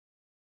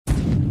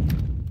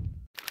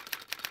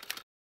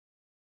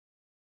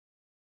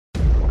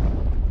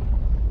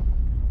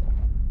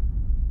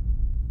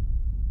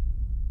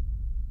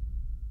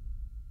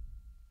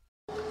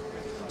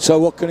So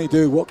what can he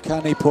do? What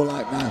can he pull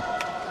out now?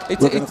 We're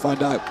going to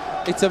find out.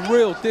 It's a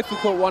real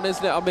difficult one,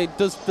 isn't it? I mean,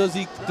 does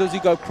he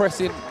go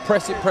pressing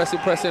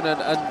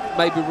and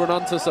maybe run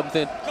onto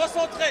something?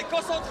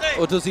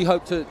 Or does he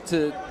hope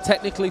to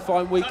technically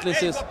find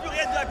weaknesses?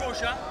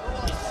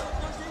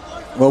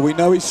 Well, we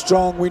know he's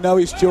strong, we know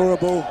he's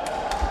durable,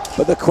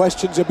 but the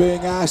questions are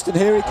being asked, and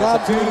here he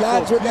comes, and he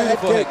lands with the head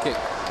kick.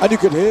 And you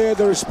could hear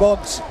the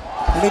response.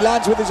 And he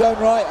lands with his own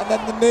right, and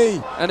then the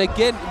knee. And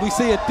again, we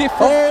see a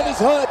different. Oh, he's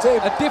hurt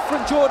him. A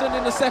different Jordon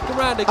in the second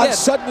round again. And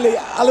suddenly,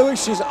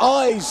 Allouche's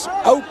eyes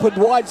opened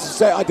wide to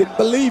say, "I didn't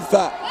believe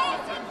that."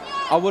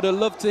 I would have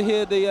loved to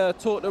hear the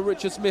talk that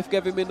Richard Smith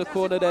gave him in the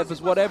corner there,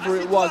 because whatever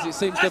it was, it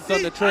seems to have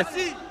done the trick.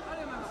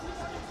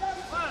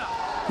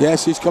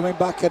 Yes, he's coming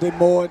back at him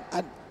more,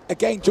 and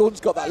again,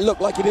 Jordan's got that look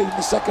like he did in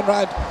the second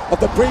round of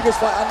the previous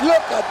fight. And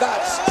look at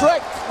that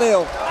strength,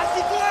 Neil.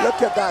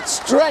 Look at that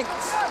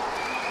strength.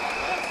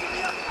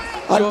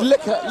 And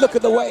look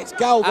at the way it's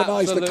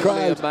galvanised the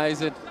crowd.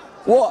 Amazing.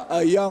 What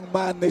a young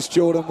man this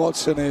Jordon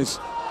Watson is.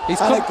 He's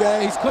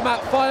come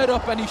out fired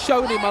up, and he's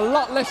shown him a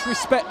lot less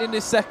respect in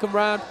this second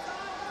round.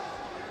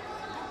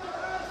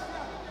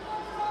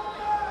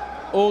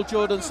 All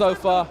Jordon so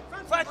far.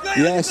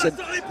 Yes, and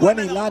when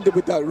he landed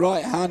with that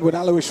right hand, when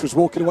Allouche was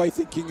walking away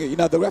thinking, you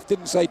know, the ref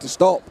didn't say to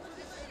stop,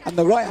 and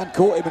the right hand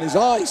caught him, and his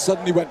eyes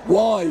suddenly went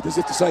wide, as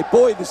if to say,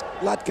 boy, this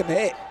lad can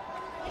hit.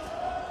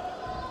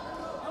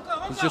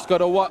 He's just got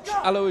to watch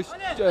Allouche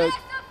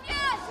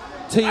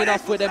teeing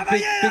off with them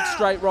big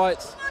straight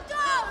rights.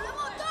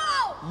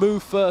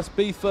 Move first,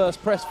 be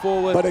first, press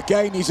forward. But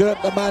again, he's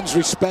earned the man's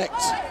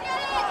respect.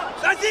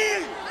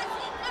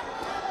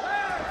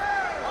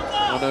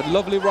 And a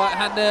lovely right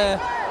hand there.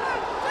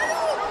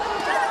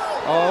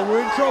 Oh,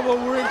 we're in trouble,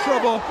 we're in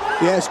trouble.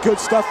 Yes, good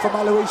stuff from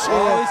Allouche here.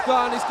 Oh, he's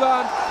gone, he's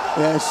gone.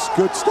 Yes,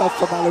 good stuff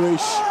from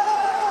Allouche.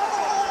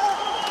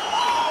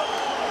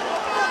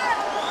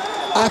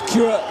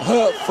 Accurate,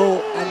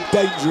 hurtful, and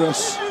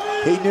dangerous.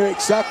 He knew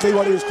exactly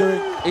what he was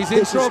doing. He's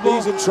in trouble.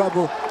 He's in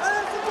trouble.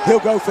 He'll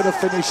go for the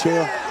finish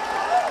here.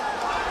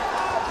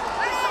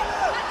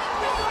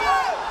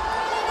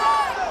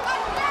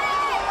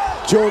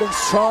 Jordan's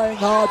trying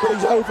hard, but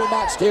he's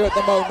overmatched here at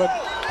the moment.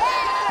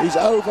 He's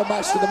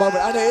overmatched at the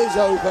moment, and it is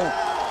over.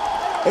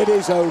 It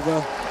is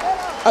over.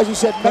 As you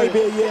said, maybe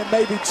a year,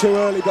 maybe too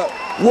early, but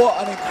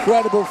what an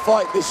incredible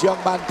fight this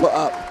young man put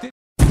up.